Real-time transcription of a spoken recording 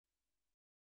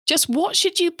Just what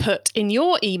should you put in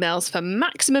your emails for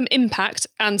maximum impact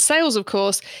and sales, of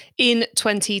course, in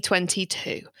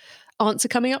 2022? Answer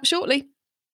coming up shortly.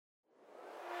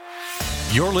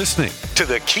 You're listening to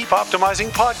the Keep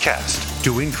Optimizing podcast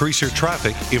to increase your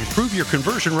traffic, improve your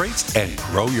conversion rates, and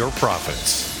grow your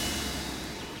profits.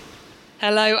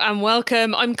 Hello and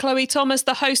welcome. I'm Chloe Thomas,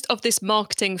 the host of this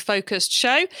marketing-focused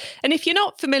show. And if you're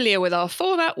not familiar with our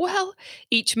format, well,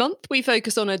 each month we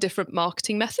focus on a different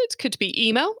marketing method. Could be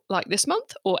email, like this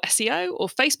month, or SEO, or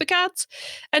Facebook ads.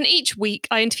 And each week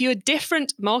I interview a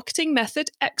different marketing method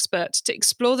expert to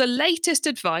explore the latest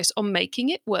advice on making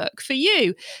it work for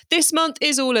you. This month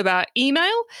is all about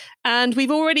email, and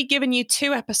we've already given you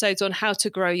 2 episodes on how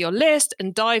to grow your list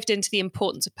and dived into the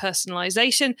importance of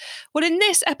personalization. Well, in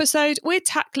this episode, we're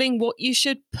tackling what you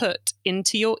should put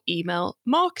into your email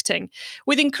marketing.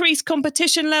 With increased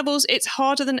competition levels, it's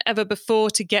harder than ever before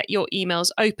to get your emails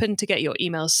open, to get your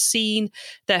emails seen,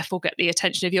 therefore get the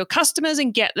attention of your customers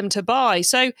and get them to buy.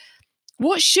 So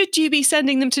what should you be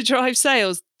sending them to drive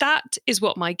sales? That is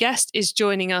what my guest is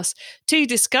joining us to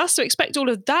discuss. So expect all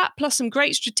of that, plus some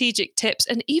great strategic tips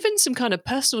and even some kind of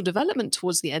personal development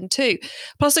towards the end too.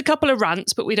 Plus a couple of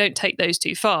rants, but we don't take those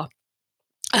too far.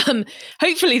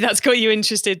 Hopefully that's got you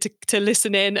interested to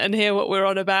listen in and hear what we're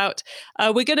on about.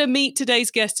 We're going to meet today's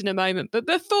guest in a moment, but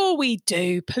before we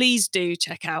do, please do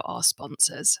check out our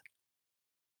sponsors.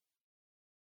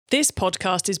 This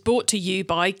podcast is brought to you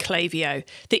by Klaviyo,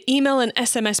 the email and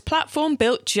SMS platform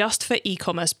built just for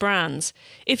e-commerce brands.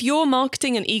 If you're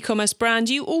marketing an e-commerce brand,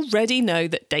 you already know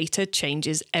that data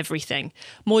changes everything.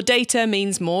 More data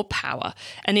means more power.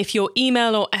 And if your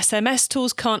email or SMS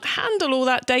tools can't handle all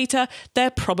that data,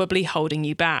 they're probably holding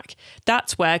you back.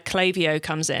 That's where Klaviyo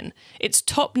comes in. Its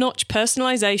top-notch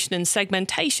personalization and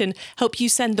segmentation help you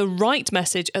send the right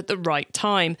message at the right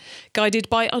time, guided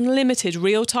by unlimited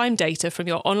real-time data from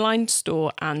your online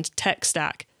store and tech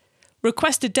stack.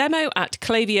 Request a demo at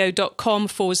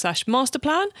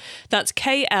klaviyo.com/masterplan. That's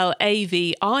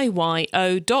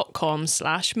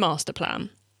KLAVIYO.com/masterplan.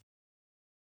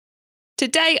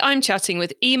 Today, I'm chatting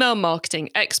with email marketing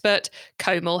expert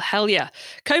Komal Helya.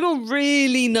 Komal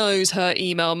really knows her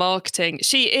email marketing.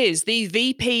 She is the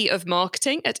VP of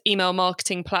Marketing at email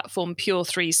marketing platform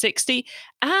Pure360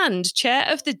 and chair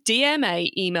of the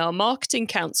DMA Email Marketing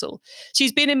Council.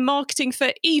 She's been in marketing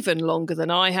for even longer than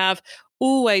I have,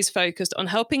 always focused on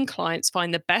helping clients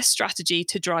find the best strategy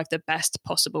to drive the best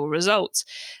possible results.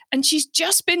 And she's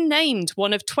just been named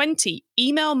one of 20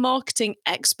 email marketing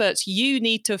experts you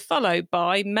need to follow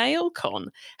by MailCon.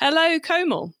 Hello,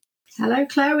 Komal. Hello,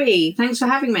 Chloe. Thanks for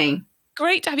having me.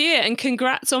 Great to have you here, and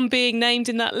congrats on being named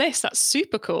in that list. That's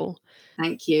super cool.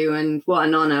 Thank you. And what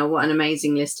an honor. What an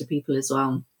amazing list of people as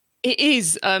well. It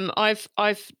is. I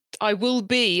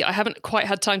haven't quite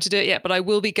had time to do it yet, but I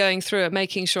will be going through it,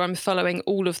 making sure I'm following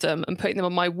all of them and putting them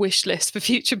on my wish list for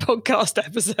future podcast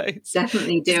episodes.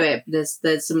 Definitely do it. There's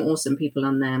some awesome people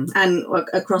on there and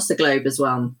across the globe as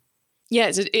well. Yeah,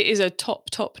 it is a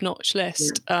top-notch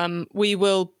list. Yeah. We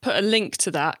will put a link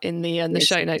to that in the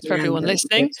show notes for everyone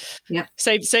listening. Yeah.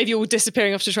 Save you all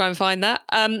disappearing off to try and find that.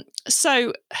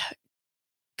 So,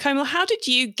 Komal, how did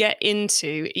you get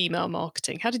into email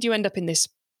marketing? How did you end up in this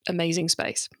amazing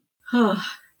space? Oh,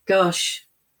 gosh.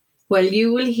 Well,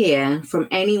 you will hear from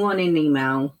anyone in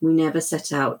email, we never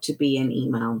set out to be in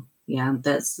email. Yeah,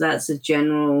 that's a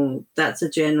general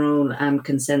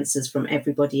consensus from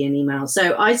everybody in email.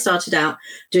 So I started out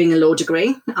doing a law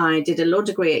degree. I did a law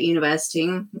degree at university.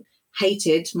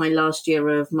 Hated my last year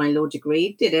of my law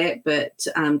degree, did it, but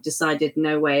decided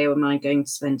no way am I going to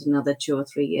spend another 2 or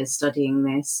 3 years studying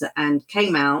this, and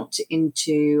came out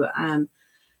into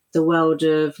the world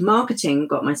of marketing,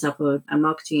 got myself a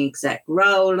marketing exec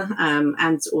role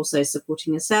and also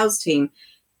supporting a sales team.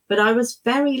 But I was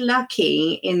very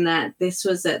lucky in that this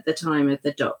was at the time of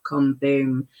the dot-com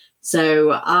boom.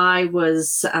 So I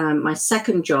was, my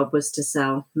second job was to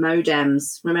sell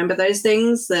modems. Remember those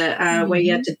things that where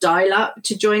you had to dial up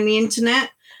to join the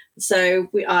internet? So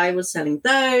I was selling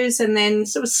those, and then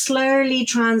sort of slowly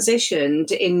transitioned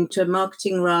into a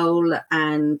marketing role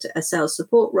and a sales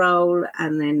support role,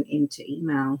 and then into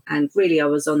email. And really I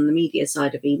was on the media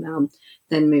side of email,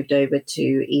 then moved over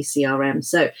to ECRM.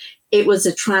 So it was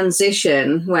a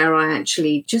transition where I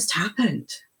actually just happened.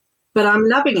 But I'm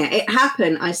loving it. It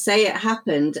happened. I say it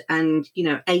happened. And,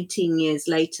 18 years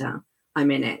later,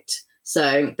 I'm in it.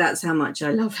 So that's how much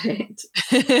I love it.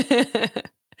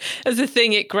 As a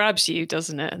thing, it grabs you,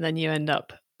 doesn't it? And then you end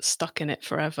up stuck in it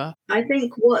forever. I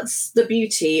think what's the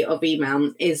beauty of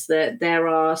email is that there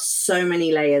are so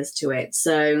many layers to it.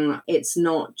 So it's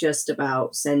not just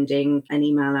about sending an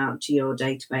email out to your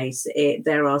database.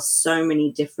 There are so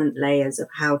many different layers of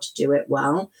how to do it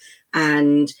well.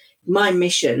 And my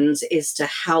missions is to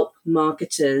help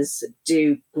marketers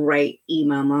do great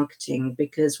email marketing,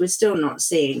 because we're still not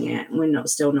seeing it. We're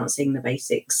still not seeing the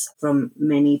basics from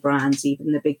many brands,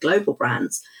 even the big global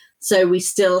brands. So we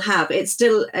still have, it's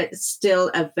still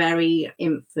a very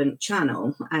infant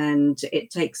channel, and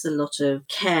it takes a lot of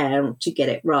care to get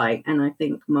it right. And I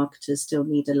think marketers still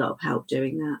need a lot of help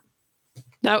doing that.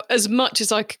 Now, as much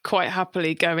as I could quite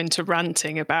happily go into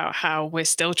ranting about how we're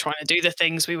still trying to do the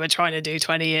things we were trying to do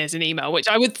 20 years in email, which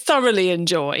I would thoroughly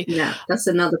enjoy. Yeah, that's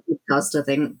another podcast, I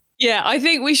think. Yeah, I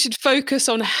think we should focus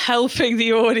on helping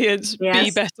the audience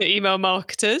be better email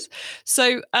marketers.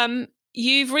 So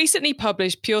you've recently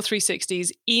published Pure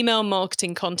 360's Email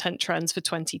Marketing Content Trends for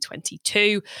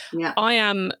 2022. Yeah. I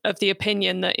am of the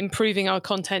opinion that improving our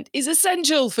content is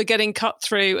essential for getting cut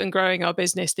through and growing our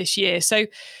business this year. So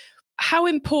how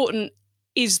important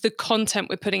is the content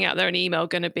we're putting out there in email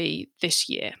going to be this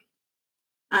year?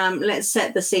 Let's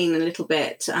set the scene a little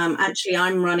bit. Actually,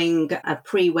 I'm running a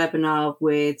pre-webinar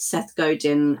with Seth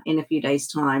Godin in a few days'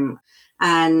 time.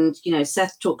 And,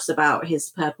 Seth talks about his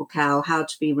purple cow, how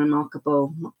to be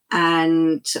remarkable.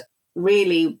 And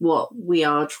really what we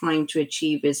are trying to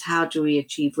achieve is how do we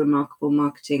achieve remarkable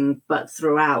marketing, but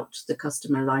throughout the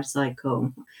customer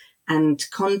lifecycle. And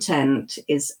content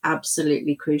is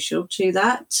absolutely crucial to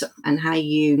that, and how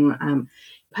you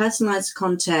personalize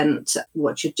content,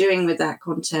 what you're doing with that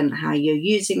content, how you're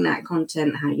using that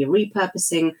content, how you're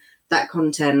repurposing that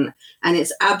content. And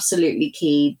it's absolutely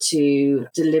key to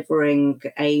delivering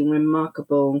a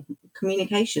remarkable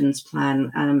communications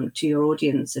plan to your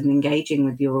audience and engaging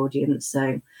with your audience.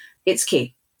 So it's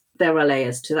key. There are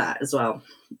layers to that as well.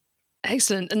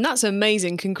 Excellent. And that's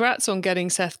amazing. Congrats on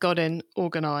getting Seth Godin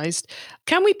organised.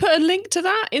 Can we put a link to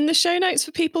that in the show notes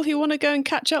for people who want to go and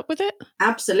catch up with it?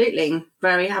 Absolutely.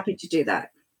 Very happy to do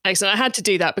that. Excellent. I had to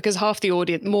do that because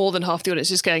more than half the audience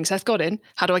is going, Seth Godin,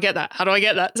 how do I get that? How do I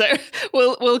get that? So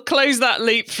we'll close that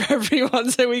loop for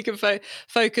everyone so we can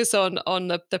focus on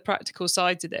the practical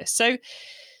sides of this.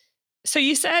 So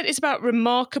you said it's about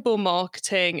remarkable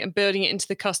marketing and building it into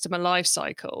the customer life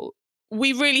cycle.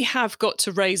 We really have got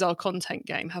to raise our content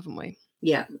game, haven't we?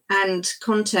 Yeah. And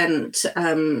content,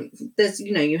 there's,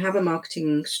 you have a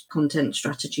marketing content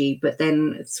strategy, but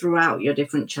then throughout your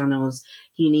different channels,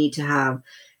 you need to have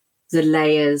the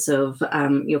layers of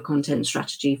your content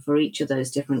strategy for each of those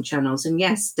different channels. And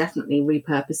yes, definitely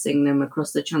repurposing them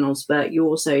across the channels, but you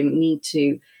also need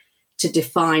to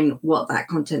define what that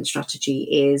content strategy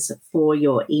is for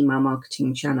your email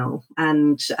marketing channel.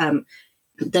 And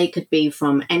they could be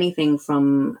from anything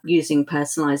from using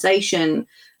personalization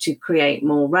to create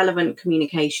more relevant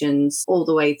communications, all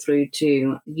the way through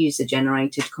to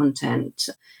user-generated content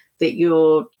that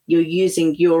you're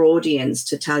using your audience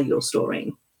to tell your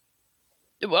story.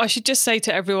 Well, I should just say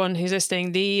to everyone who's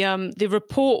listening, the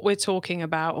report we're talking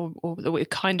about, or that we're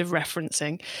kind of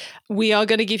referencing, we are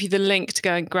going to give you the link to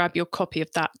go and grab your copy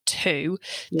of that too.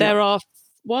 Yeah. There are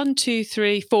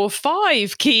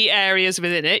 5 key areas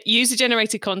within it: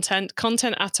 user-generated content,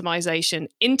 content atomization,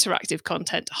 interactive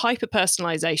content,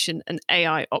 hyper-personalization, and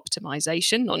AI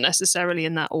optimization, not necessarily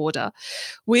in that order.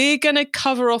 We're going to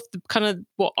cover off the kind of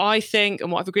what I think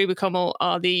and what I've agreed with Kamal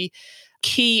are the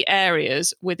key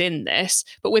areas within this,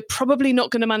 but we're probably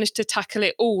not going to manage to tackle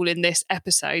it all in this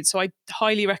episode. So I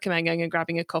highly recommend going and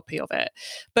grabbing a copy of it.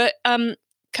 But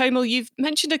Kamal, you've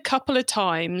mentioned a couple of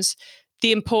times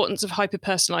the importance of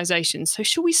hyper-personalization. So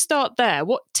should we start there?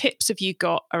 What tips have you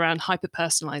got around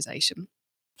hyper-personalization?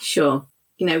 Sure.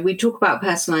 We talk about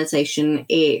personalization.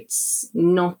 It's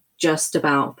not just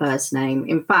about first name.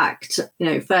 In fact,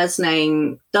 first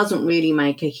name doesn't really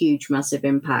make a huge, massive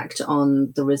impact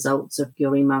on the results of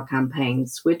your email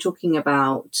campaigns. We're talking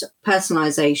about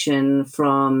personalization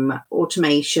from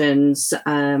automations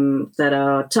that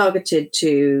are targeted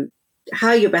to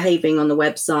how you're behaving on the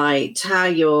website, how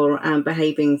you're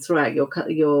behaving throughout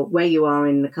your where you are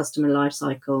in the customer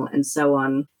lifecycle, and so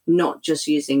on, not just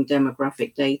using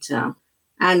demographic data.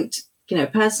 And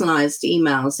personalized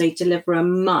emails, they deliver a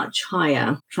much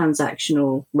higher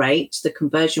transactional rate. The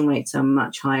conversion rates are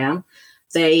much higher.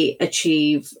 They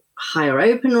achieve higher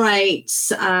open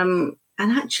rates. And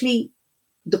actually,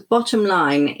 the bottom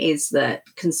line is that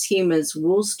consumers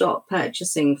will stop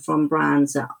purchasing from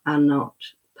brands that are not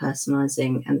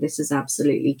personalizing. And this is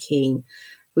absolutely key.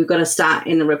 we've got a stat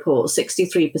in the report,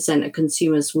 63% of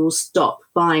consumers will stop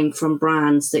buying from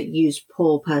brands that use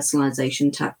poor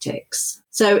personalization tactics.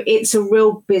 So it's a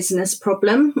real business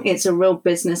problem. It's a real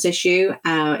business issue.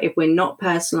 If we're not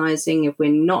personalizing, if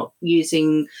we're not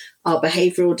using our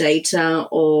behavioral data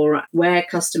or where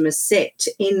customers sit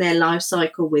in their life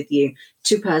cycle with you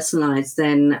to personalize,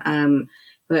 then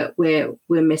but we're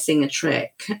missing a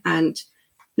trick. And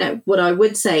now, what I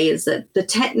would say is that the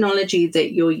technology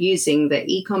that you're using, that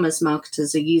e-commerce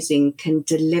marketers are using, can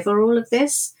deliver all of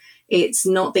this. It's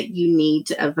not that you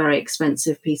need a very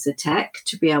expensive piece of tech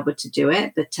to be able to do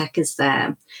it. The tech is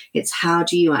there. It's how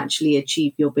do you actually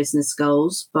achieve your business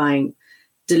goals by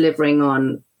delivering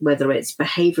on whether it's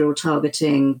behavioral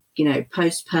targeting,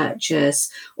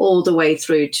 post-purchase, all the way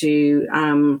through to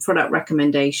product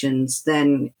recommendations.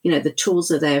 Then, the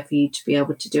tools are there for you to be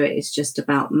able to do it. It's just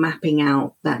about mapping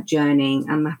out that journey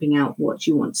and mapping out what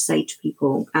you want to say to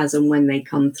people as and when they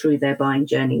come through their buying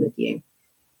journey with you.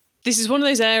 This is one of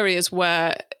those areas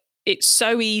where it's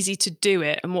so easy to do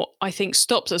it. And what I think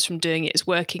stops us from doing it is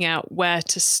working out where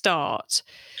to start.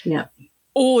 Yeah.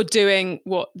 Or doing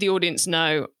what the audience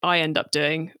know I end up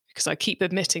doing, because I keep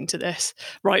admitting to this,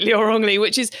 rightly or wrongly,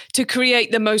 which is to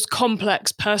create the most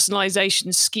complex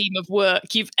personalization scheme of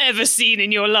work you've ever seen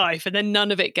in your life, and then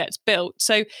none of it gets built.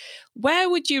 So where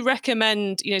would you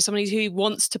recommend, somebody who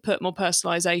wants to put more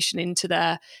personalization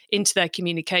into their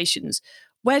communications?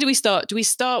 Where do we start? Do we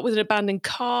start with an abandoned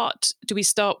cart? Do we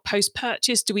start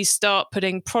post-purchase? Do we start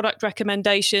putting product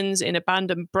recommendations in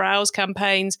abandoned browse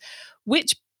campaigns?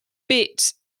 Which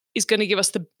bit is going to give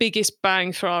us the biggest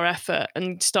bang for our effort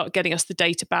and start getting us the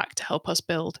data back to help us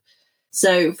build?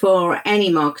 So for any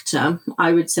marketer,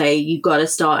 I would say you've got to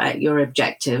start at your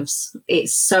objectives.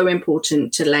 It's so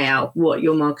important to lay out what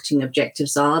your marketing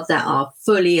objectives are that are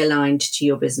fully aligned to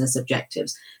your business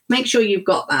objectives. Make sure you've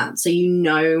got that so you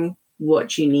know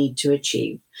what you need to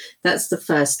achieve. That's the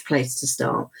first place to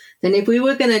start. Then if we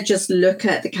were going to just look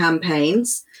at the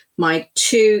campaigns, my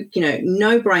two,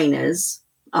 no-brainers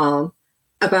are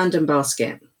abandoned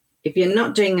basket. If you're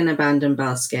not doing an abandoned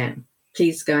basket,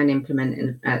 please go and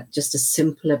implement just a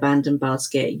simple abandoned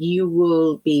basket. You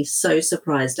will be so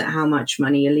surprised at how much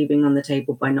money you're leaving on the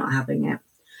table by not having it.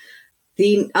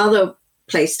 The other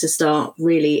place to start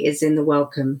really is in the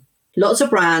welcome. Lots of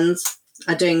brands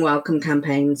are doing welcome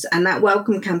campaigns, and that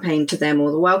welcome campaign to them,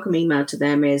 or the welcome email to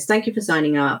them, is thank you for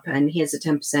signing up and here's a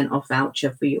 10% off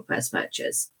voucher for your first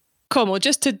purchase. Well,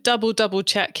 just to double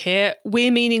check here,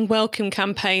 we're meaning welcome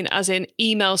campaign as in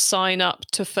email sign up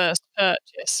to first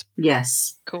purchase.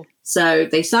 Yes. Cool. So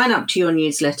they sign up to your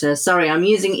newsletter. Sorry, I'm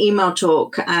using Email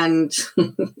Talk and...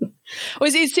 Well,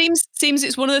 it seems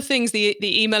it's one of the things the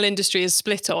email industry is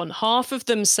split on. Half of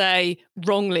them say,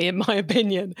 wrongly in my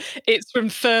opinion, it's from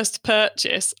first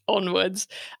purchase onwards.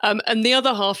 And the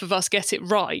other half of us get it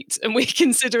right. And we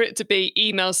consider it to be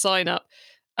email sign up.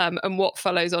 And what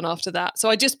follows on after that. So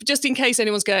I just in case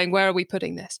anyone's going, where are we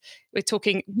putting this? We're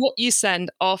talking what you send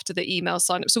after the email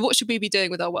sign up. So what should we be doing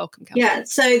with our welcome campaign? Yeah,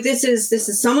 so this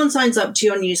is someone signs up to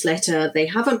your newsletter, they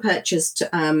haven't purchased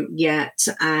yet,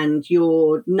 and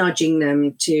you're nudging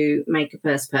them to make a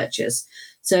first purchase.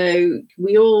 So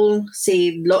we all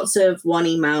see lots of one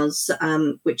emails,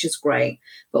 which is great,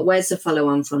 but where's the follow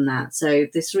on from that? So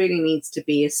this really needs to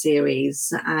be a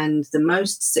series, and the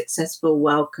most successful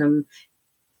welcome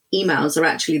emails are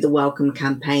actually the welcome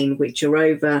campaign, which are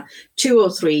over 2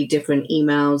 or 3 different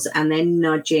emails, and then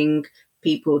nudging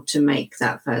people to make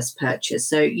that first purchase.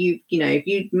 So if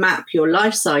you map your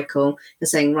life cycle, you're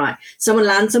saying, right, someone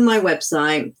lands on my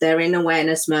website, they're in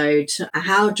awareness mode.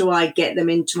 How do I get them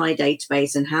into my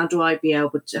database, and how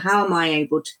am I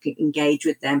able to engage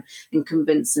with them and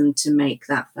convince them to make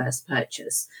that first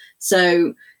purchase?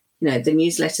 So the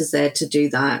newsletter's there to do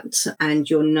that, and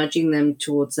you're nudging them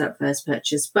towards that first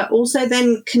purchase, but also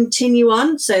then continue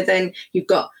on. So then you've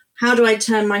got, how do I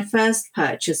turn my first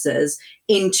purchasers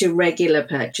into regular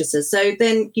purchasers? So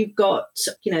then you've got,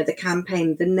 the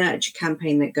campaign, the nurture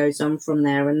campaign that goes on from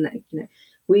there. And,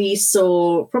 we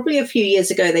saw probably a few years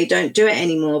ago, they don't do it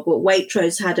anymore, but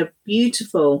Waitrose had a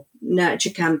beautiful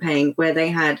nurture campaign where they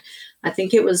had, I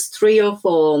think it was 3 or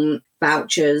 4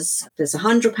 vouchers. There's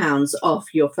 £100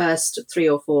 off your first 3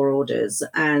 or 4 orders.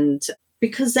 And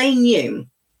because they knew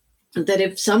that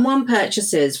if someone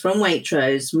purchases from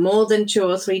Waitrose more than 2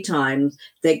 or 3 times,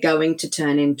 they're going to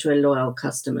turn into a loyal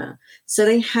customer. So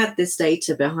they had this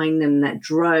data behind them that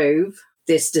drove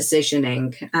this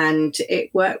decisioning, and it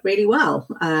worked really well.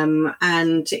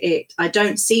 I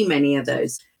don't see many of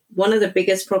those. One of the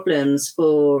biggest problems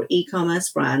for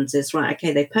e-commerce brands is, right,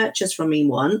 okay, they purchased from me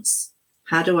once.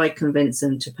 How do I convince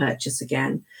them to purchase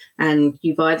again? And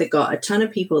you've either got a ton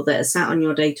of people that are sat on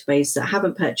your database that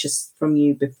haven't purchased from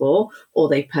you before, or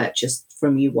they purchased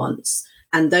from you once.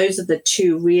 And those are the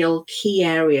two real key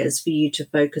areas for you to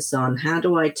focus on. How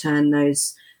do I turn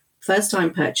those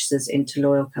first-time purchasers into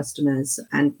loyal customers?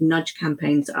 And nudge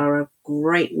campaigns are a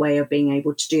great way of being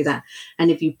able to do that.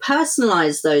 And if you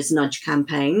personalize those nudge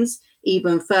campaigns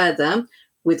even further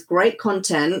with great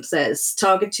content that's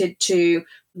targeted to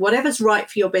whatever's right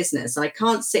for your business. I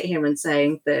can't sit here and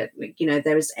say that,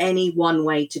 there is any one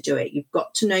way to do it. You've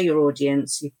got to know your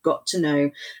audience. You've got to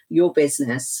know your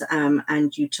business,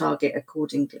 and you target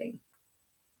accordingly.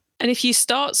 And if you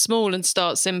start small and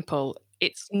start simple,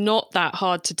 it's not that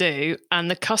hard to do.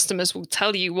 And the customers will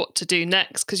tell you what to do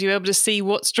next because you're able to see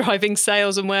what's driving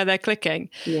sales and where they're clicking.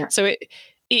 Yeah. So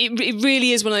it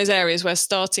really is one of those areas where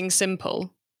starting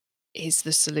simple is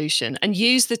the solution, and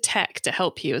use the tech to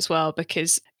help you as well,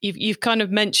 because you've kind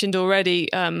of mentioned already,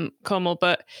 Komal,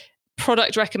 but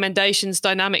product recommendations,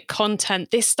 dynamic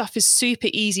content, this stuff is super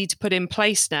easy to put in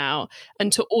place now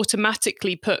and to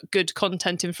automatically put good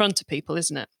content in front of people,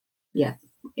 isn't it? Yeah,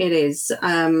 it is.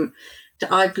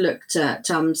 I've looked at,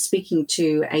 speaking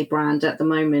to a brand at the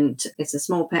moment. It's a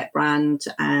small pet brand,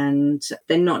 and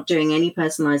they're not doing any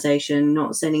personalization,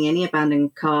 not sending any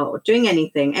abandoned cart or doing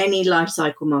anything, any life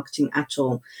cycle marketing at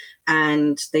all.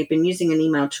 And they've been using an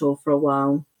email tool for a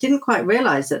while. Didn't quite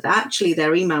realize that actually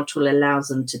their email tool allows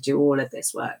them to do all of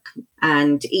this work,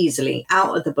 and easily,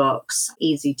 out of the box,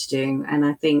 easy to do. And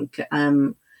I think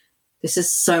this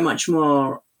is so much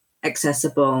more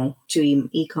accessible to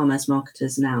e-commerce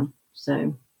marketers now.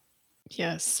 So,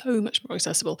 yeah, so much more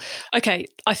accessible. Okay,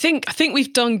 I think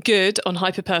we've done good on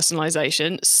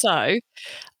hyper-personalization. So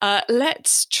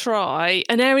let's try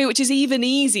an area which is even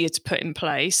easier to put in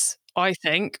place, I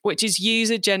think, which is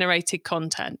user-generated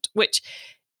content, which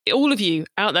all of you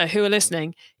out there who are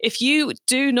listening, if you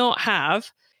do not have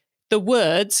the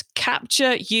words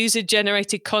capture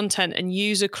user-generated content and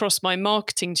use across my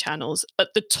marketing channels at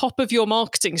the top of your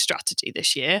marketing strategy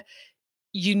this year,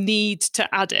 you need to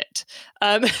add it.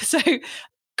 So,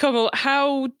 Komal,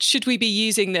 how should we be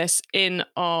using this in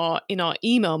our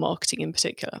email marketing in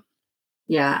particular?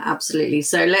 Yeah, absolutely.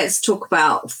 So let's talk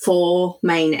about 4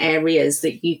 main areas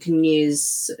that you can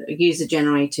use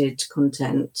user-generated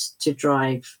content to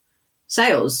drive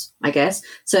sales, I guess.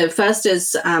 So first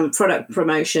is product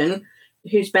promotion.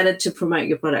 Who's better to promote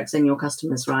your products than your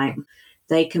customers, right?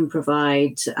 They can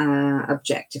provide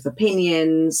objective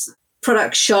opinions,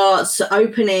 product shots,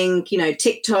 opening,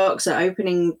 TikToks or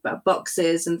opening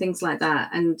boxes and things like that.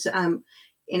 And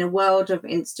in a world of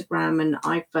Instagram and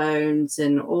iPhones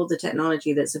and all the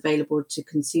technology that's available to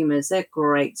consumers, they're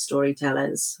great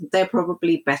storytellers. They're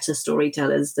probably better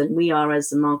storytellers than we are as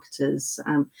the marketers.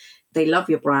 They love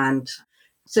your brand.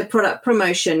 So product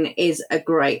promotion is a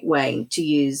great way to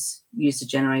use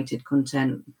user-generated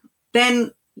content.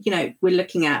 Then, we're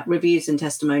looking at reviews and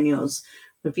testimonials.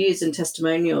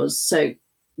 So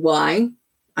why?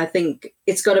 I think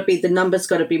it's got to be, the number's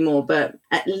got to be more, but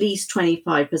at least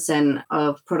 25%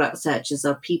 of product searches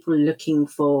are people looking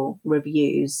for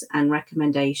reviews and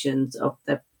recommendations of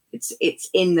it's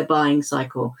in the buying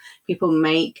cycle. People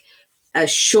make a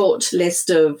short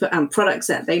list of products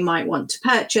that they might want to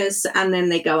purchase, and then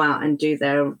they go out and do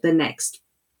the next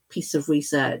piece of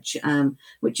research,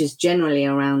 which is generally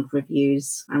around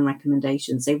reviews and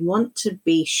recommendations. They want to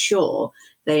be sure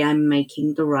they are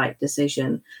making the right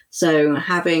decision. So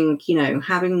having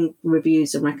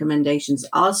reviews and recommendations,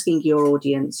 asking your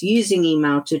audience, using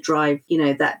email to drive,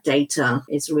 that data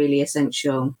is really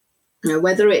essential.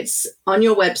 Whether it's on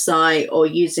your website or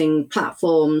using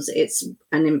platforms, it's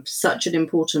such an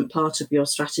important part of your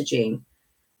strategy.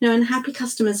 And happy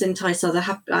customers entice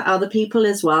other people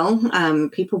as well.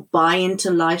 People buy into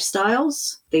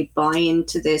lifestyles. They buy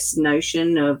into this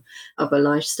notion of a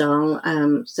lifestyle.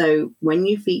 So when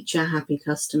you feature happy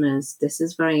customers, this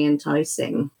is very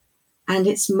enticing. And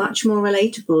it's much more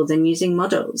relatable than using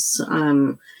models.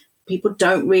 People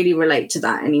don't really relate to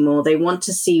that anymore. They want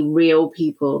to see real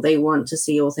people. They want to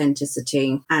see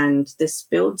authenticity. And this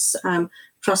builds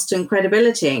trust and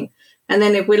credibility. And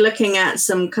then if we're looking at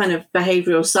some kind of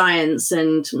behavioral science,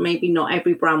 and maybe not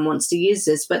every brand wants to use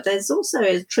this, but there's also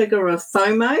a trigger of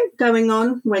FOMO going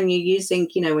on when you're using,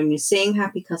 when you're seeing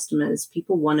happy customers,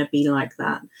 people want to be like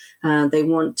that. They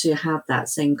want to have that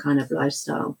same kind of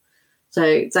lifestyle.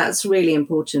 So that's really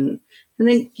important. And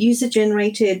then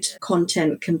user-generated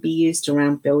content can be used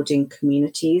around building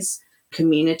communities.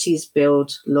 Communities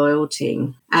build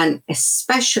loyalty. And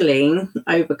especially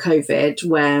over COVID,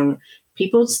 where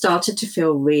people started to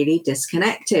feel really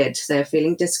disconnected. They're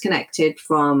feeling disconnected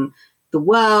from the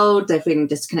world. They're feeling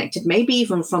disconnected, maybe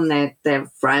even from their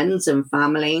friends and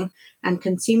family. And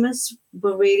consumers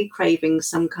were really craving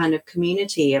some kind of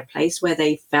community, a place where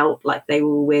they felt like they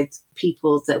were with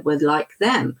people that were like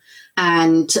them.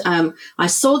 And I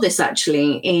saw this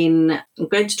actually I'm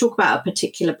going to talk about a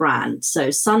particular brand. So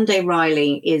Sunday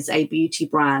Riley is a beauty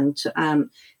brand.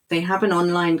 They have an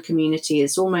online community.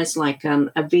 It's almost like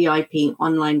a VIP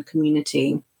online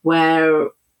community where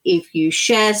if you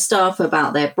share stuff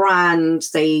about their brand,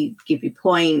 they give you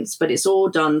points, but it's all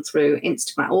done through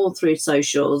Instagram, all through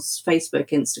socials, Facebook,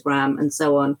 Instagram, and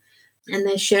so on. And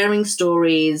they're sharing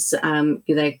stories,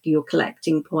 you're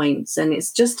collecting points. And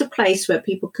it's just a place where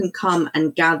people can come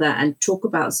and gather and talk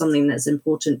about something that's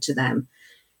important to them.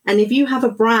 And if you have a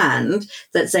brand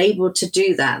that's able to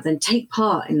do that, then take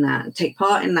part in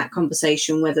that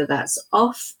conversation, whether that's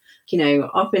off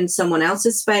in someone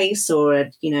else's space or,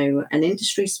 an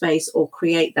industry space, or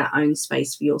create that own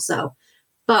space for yourself.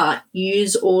 But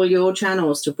use all your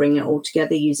channels to bring it all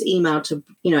together. Use email to,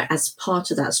 as part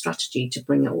of that strategy to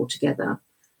bring it all together.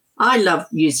 I love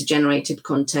user-generated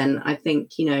content. I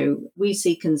think, we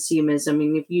see consumers. I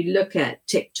mean, if you look at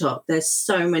TikTok, there's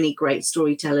so many great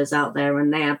storytellers out there,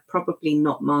 and they are probably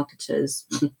not marketers.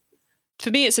 For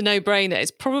me, it's a no-brainer.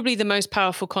 It's probably the most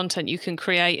powerful content you can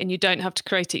create, and you don't have to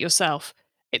create it yourself.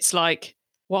 It's like,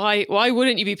 why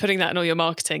wouldn't you be putting that in all your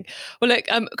marketing? Well, look,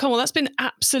 come on, that's been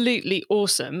absolutely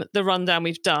awesome, the rundown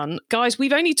we've done. Guys,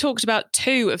 we've only talked about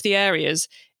 2 of the areas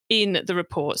in the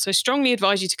report, so I strongly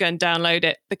advise you to go and download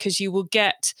it, because you will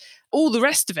get all the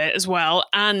rest of it as well,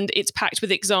 and it's packed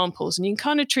with examples, and you can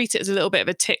kind of treat it as a little bit of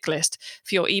a tick list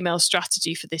for your email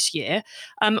strategy for this year.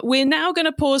 We're now going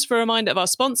to pause for a reminder of our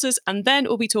sponsors, and then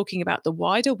we'll be talking about the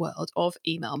wider world of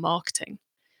email marketing.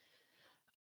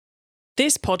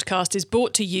 This podcast is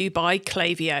brought to you by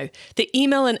Klaviyo, the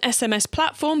email and SMS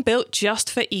platform built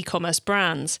just for e-commerce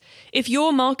brands. If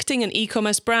you're marketing an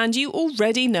e-commerce brand, you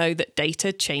already know that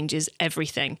data changes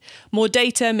everything. More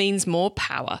data means more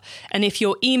power. And if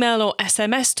your email or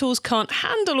SMS tools can't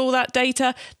handle all that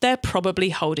data, they're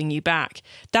probably holding you back.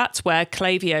 That's where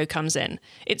Klaviyo comes in.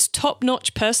 Its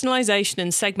top-notch personalization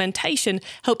and segmentation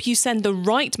help you send the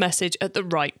right message at the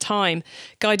right time,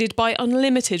 guided by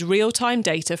unlimited real-time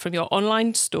data from your online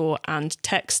store and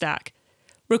tech stack.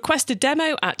 Request a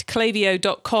demo at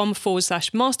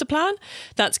klaviyo.com/masterplan.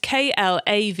 That's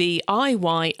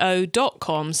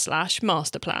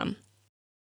KLAVIYO.com/masterplan.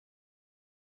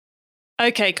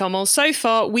 Okay, Kamal, so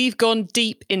far we've gone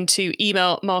deep into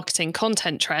email marketing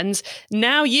content trends.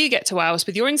 Now you get to wow us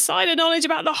with your insider knowledge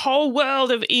about the whole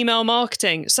world of email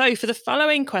marketing. So for the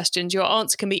following questions, your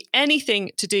answer can be anything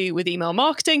to do with email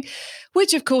marketing,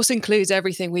 which of course includes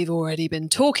everything we've already been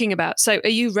talking about. So are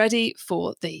you ready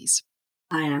for these?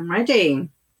 I am ready.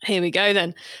 Here we go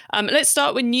then. Let's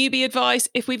start with newbie advice.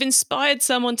 If we've inspired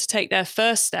someone to take their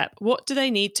first step, what do they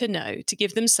need to know to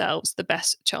give themselves the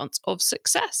best chance of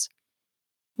success?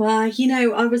 Well,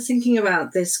 I was thinking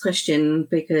about this question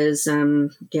because,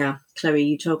 Chloe,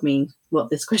 you told me what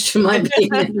this question might be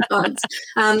in advance.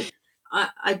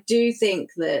 I do think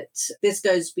that this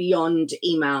goes beyond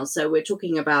email. So we're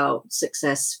talking about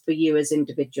success for you as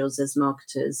individuals, as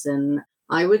marketers. And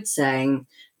I would say,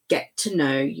 get to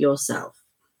know yourself.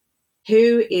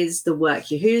 Who is the work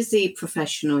you? Who's the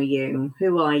professional you?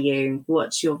 Who are you?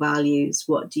 What's your values?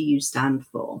 What do you stand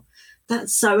for?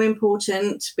 That's so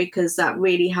important, because that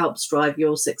really helps drive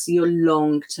your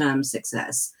long-term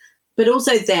success. But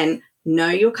also then know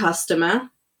your customer.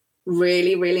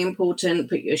 Really, really important.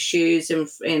 Put your shoes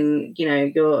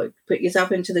put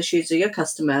yourself into the shoes of your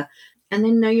customer, and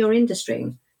then know your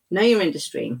industry.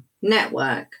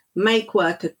 Network, make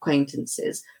work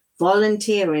acquaintances,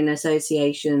 volunteer in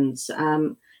associations,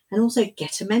 and also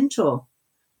get a mentor.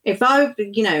 If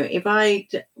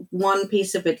one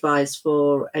piece of advice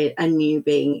for a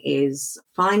newbie is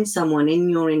find someone in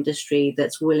your industry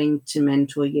that's willing to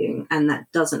mentor you. And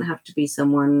that doesn't have to be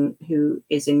someone who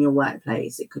is in your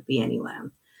workplace. It could be anywhere.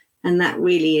 And that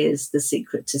really is the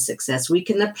secret to success. We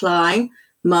can apply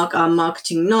our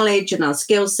marketing knowledge and our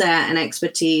skill set and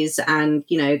expertise. And,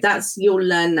 you'll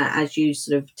learn that as you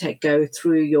sort of go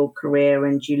through your career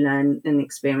and you learn and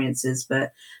experiences.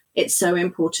 But it's so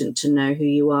important to know who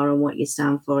you are and what you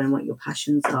stand for and what your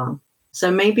passions are. So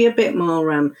maybe a bit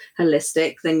more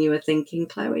holistic than you were thinking,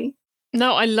 Chloe.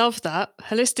 No, I love that.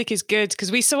 Holistic is good, because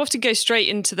we so often go straight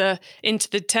into the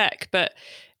tech, but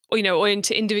or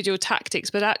into individual tactics.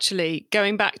 But actually,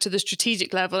 going back to the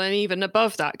strategic level, and even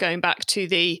above that, going back to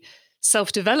the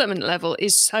self-development level,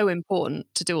 is so important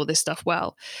to do all this stuff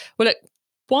well. Well, look.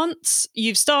 Once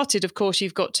you've started, of course,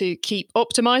 you've got to keep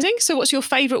optimizing. So what's your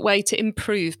favorite way to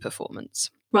improve performance?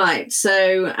 Right.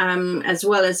 So, as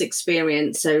well as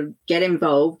experience, so get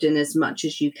involved in as much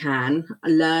as you can.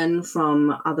 Learn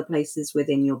from other places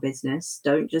within your business.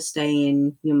 Don't just stay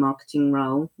in your marketing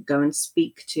role. Go and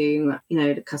speak to,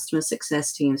 the customer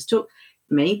success teams. Talk,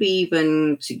 maybe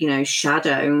even to,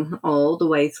 shadow all the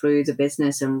way through the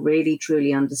business and really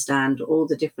truly understand all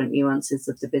the different nuances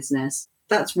of the business.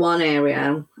 That's one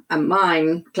area. And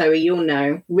mine, Chloe, you'll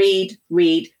know, read,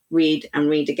 and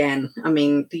read again. I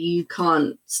mean, you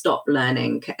can't stop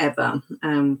learning ever.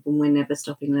 We're never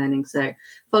stopping learning. So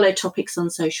follow topics on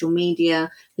social media,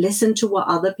 listen to what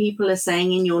other people are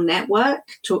saying in your network,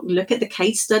 look at the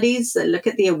case studies, look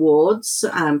at the awards,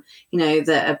 that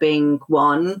are being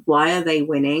won. Why are they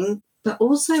winning? But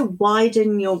also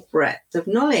widen your breadth of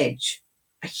knowledge.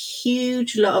 A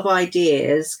huge lot of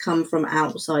ideas come from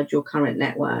outside your current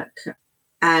network.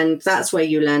 And that's where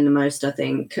you learn the most, I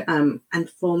think, and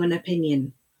form an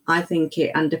opinion. I think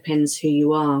it underpins who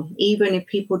you are. Even if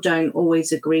people don't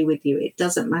always agree with you, it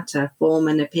doesn't matter. Form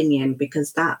an opinion,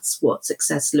 because that's what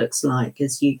success looks like,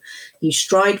 as you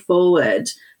stride forward.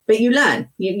 But you learn.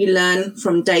 You learn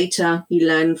from data, you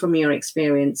learn from your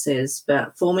experiences,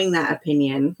 but forming that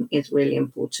opinion is really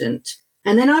important.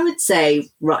 And then I would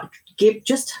say, write.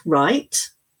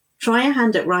 Try a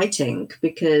hand at writing,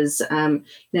 because,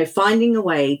 finding a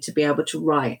way to be able to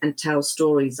write and tell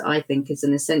stories, I think, is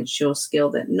an essential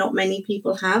skill that not many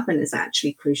people have and is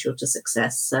actually crucial to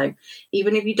success. So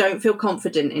even if you don't feel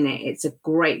confident in it, it's a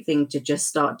great thing to just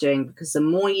start doing, because the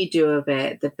more you do of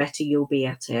it, the better you'll be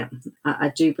at it. I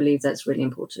do believe that's really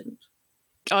important.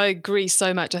 I agree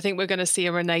so much. I think we're going to see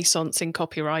a renaissance in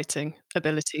copywriting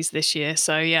abilities this year.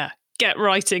 So yeah, get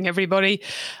writing, everybody.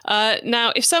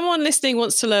 Now, if someone listening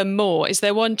wants to learn more, is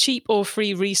there one cheap or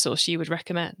free resource you would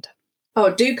recommend?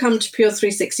 Oh, do come to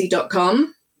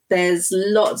pure360.com. There's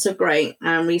lots of great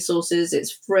resources.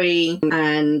 It's free,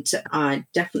 and I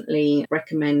definitely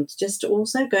recommend just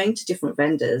also going to different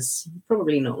vendors.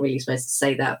 Probably not really supposed to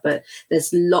say that, but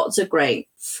there's lots of great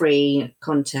free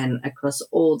content across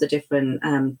all the different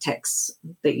texts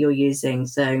that you're using.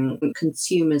 So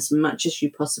consume as much as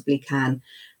you possibly can.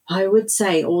 I would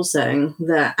say also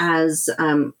that as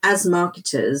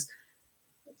marketers,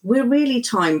 we're really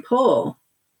time poor.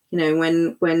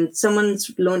 When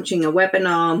someone's launching a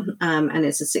webinar and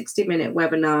it's a 60-minute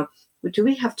webinar, do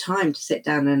we have time to sit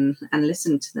down and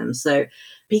listen to them? So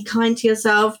be kind to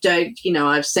yourself. Don't,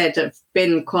 I've said I've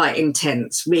been quite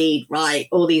intense, read, write,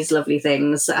 all these lovely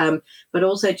things, but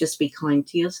also just be kind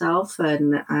to yourself.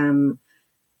 And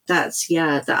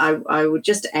I would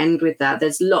just end with that.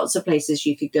 There's lots of places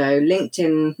you could go.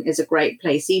 LinkedIn is a great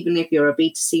place, even if you're a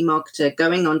B2C marketer,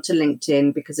 going on to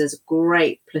LinkedIn, because there's a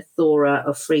great plethora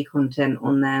of free content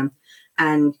on there.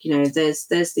 And, there's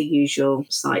the usual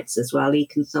sites as well,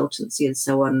 eConsultancy and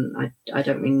so on. I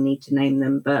don't really need to name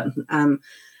them, but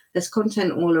there's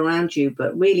content all around you,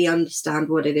 but really understand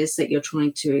what it is that you're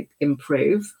trying to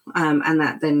improve. And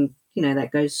that then,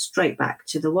 that goes straight back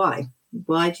to the why.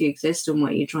 Why do you exist and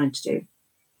what are you trying to do?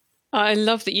 I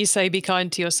love that you say be kind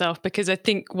to yourself, because I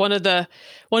think one of the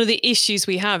issues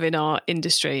we have in our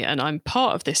industry, and I'm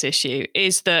part of this issue,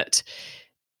 is that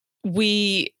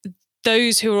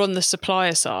those who are on the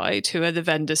supplier side, who are the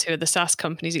vendors, who are the SaaS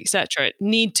companies, etc.,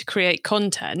 need to create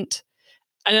content.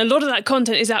 And a lot of that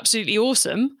content is absolutely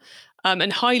awesome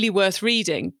and highly worth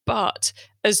reading. But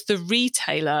as the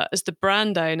retailer, as the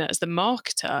brand owner, as the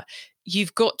marketer,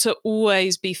 you've got to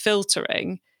always be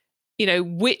filtering,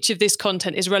 which of this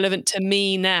content is relevant to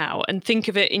me now, and think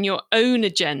of it in your own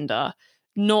agenda,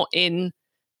 not in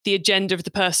the agenda of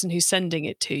the person who's sending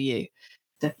it to you.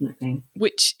 Definitely.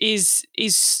 Which is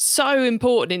so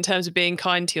important in terms of being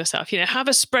kind to yourself. Have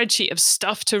a spreadsheet of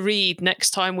stuff to read next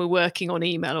time we're working on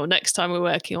email or next time we're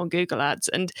working on Google Ads.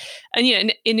 And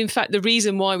in fact, the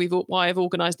reason why I've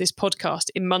organized this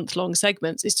podcast in month-long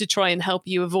segments is to try and help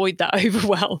you avoid that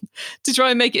overwhelm, to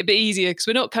try and make it a bit easier, because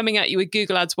we're not coming at you with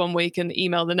Google Ads one week and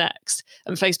email the next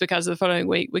and Facebook ads the following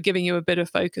week. We're giving you a bit of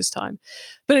focus time.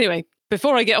 But anyway,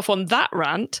 before I get off on that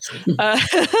rant,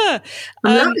 I'm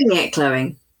loving it,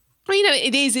 Chloe. Well,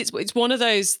 it is. It's one of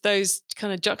those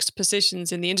kind of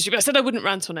juxtapositions in the industry. But I said I wouldn't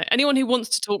rant on it. Anyone who wants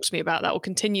to talk to me about that will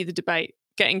continue the debate,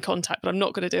 get in contact. But I'm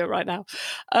not going to do it right now.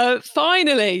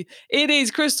 Finally, it is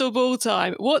crystal ball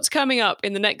time. What's coming up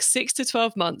in the next 6 to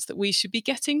 12 months that we should be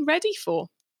getting ready for?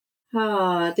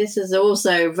 This is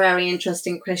also a very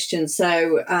interesting question.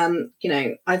 So,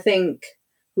 I think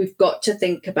we've got to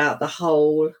think about the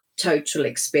whole total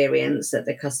experience that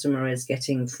the customer is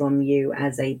getting from you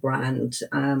as a brand.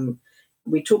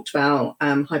 We talked about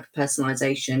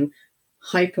hyper-personalization,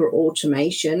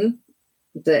 hyper-automation,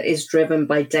 that is driven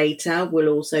by data will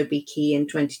also be key in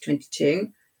 2022.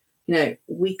 You know,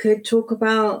 we could talk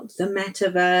about the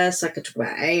metaverse. I could talk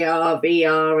about AR,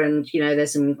 VR, and, you know,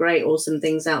 there's some great, awesome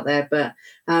things out there. But,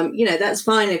 you know, that's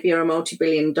fine if you're a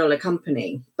multi-billion-dollar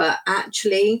company. But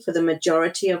actually, for the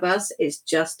majority of us, it's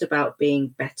just about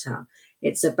being better.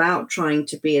 It's about trying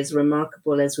to be as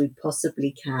remarkable as we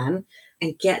possibly can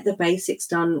and get the basics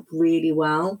done really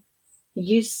well.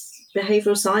 Use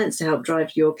behavioral science to help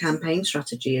drive your campaign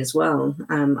strategy as well.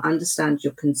 Understand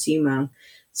your consumer.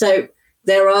 So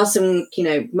there are some, you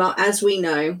know, as we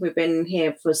know, we've been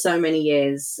here for so many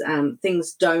years,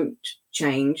 things don't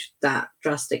change that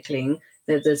drastically.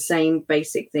 They're the same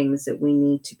basic things that we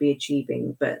need to be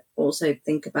achieving, but also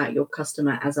think about your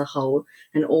customer as a whole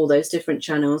and all those different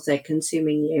channels they're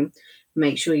consuming you.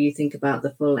 Make sure you think about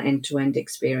the full end-to-end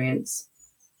experience.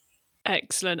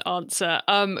 Excellent answer.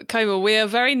 Komal, we are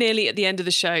very nearly at the end of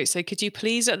the show. So could you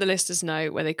please let the listeners know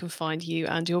where they can find you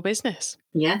and your business?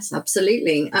 Yes,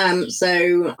 absolutely.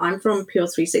 So I'm from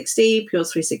Pure360,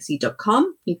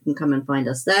 pure360.com. You can come and find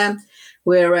us there.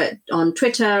 We're on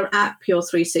Twitter at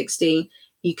Pure360.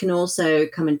 You can also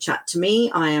come and chat to me.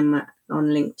 I am on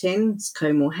LinkedIn. It's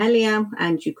Komal Helia.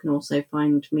 And you can also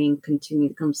find me and continue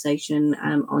the conversation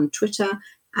on Twitter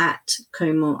at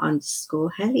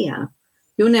Komal_Helia.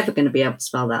 You're never going to be able to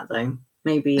spell that, though.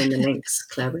 Maybe in the links,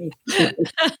 Chloe.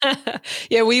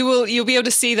 Yeah, we will. You'll be able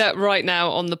to see that right now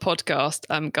on the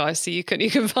podcast, guys. So you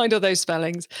can find all those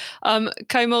spellings.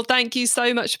 Komal, thank you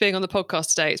so much for being on the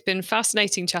podcast today. It's been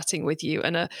fascinating chatting with you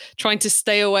and trying to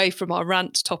stay away from our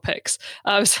rant topics.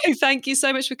 So thank you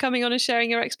so much for coming on and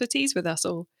sharing your expertise with us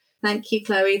all. Thank you,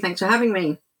 Chloe. Thanks for having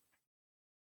me.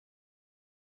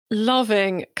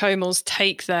 Loving Komal's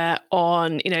take there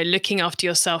on, you know, looking after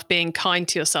yourself, being kind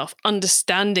to yourself,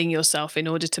 understanding yourself in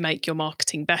order to make your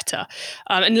marketing better.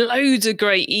 And loads of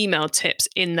great email tips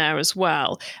in there as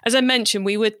well. As I mentioned,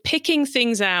 we were picking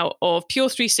things out of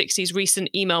Pure360's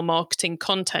recent email marketing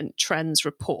content trends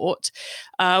report,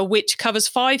 which covers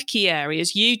 5 key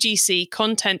areas: UGC,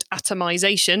 content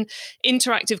atomization,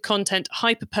 interactive content,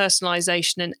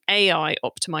 hyper-personalization, and AI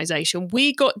optimization.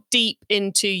 We got deep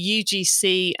into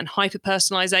UGC and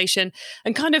hyper-personalization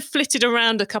and kind of flitted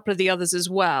around a couple of the others as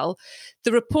well.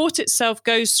 The report itself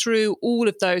goes through all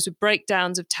of those with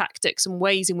breakdowns of tactics and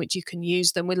ways in which you can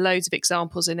use them, with loads of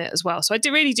examples in it as well. So I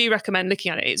really do recommend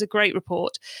looking at it. It's a great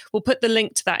report. We'll put the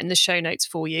link to that in the show notes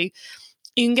for you.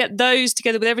 You can get those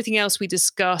together with everything else we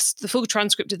discussed, the full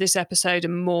transcript of this episode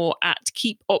and more at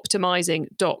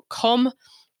keepoptimizing.com.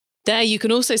 There you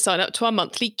can also sign up to our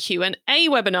monthly Q&A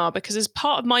webinar, because as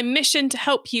part of my mission to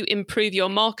help you improve your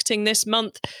marketing this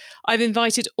month, I've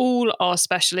invited all our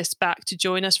specialists back to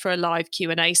join us for a live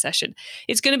Q&A session.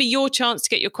 It's going to be your chance to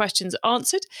get your questions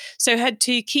answered. So head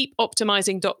to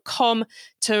keepoptimizing.com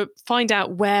to find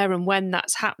out where and when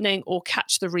that's happening, or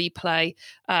catch the replay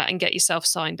and get yourself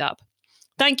signed up.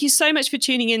 Thank you so much for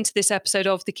tuning into this episode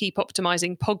of the Keep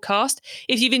Optimizing podcast.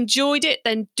 If you've enjoyed it,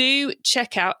 then do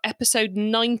check out episode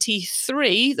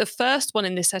 93, the first one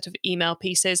in this set of email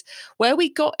pieces, where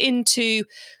we got into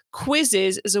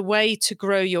quizzes as a way to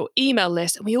grow your email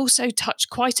list. And we also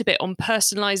touched quite a bit on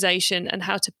personalization and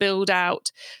how to build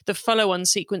out the follow-on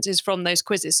sequences from those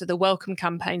quizzes. So the welcome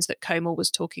campaigns that Komal was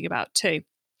talking about too.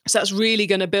 So that's really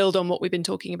going to build on what we've been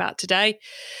talking about today.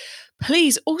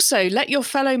 Please also let your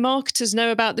fellow marketers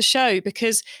know about the show,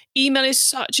 because email is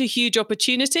such a huge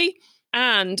opportunity,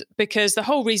 and because the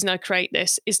whole reason I create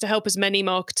this is to help as many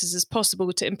marketers as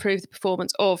possible to improve the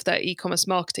performance of their e-commerce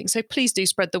marketing. So please do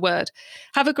spread the word.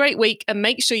 Have a great week, and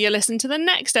make sure you listen to the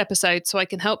next episode so I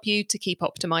can help you to keep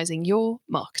optimizing your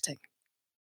marketing.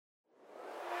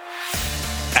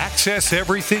 Access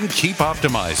everything Keep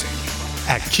Optimizing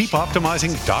at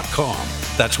keepoptimizing.com.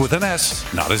 That's with an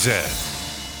S, not a Z.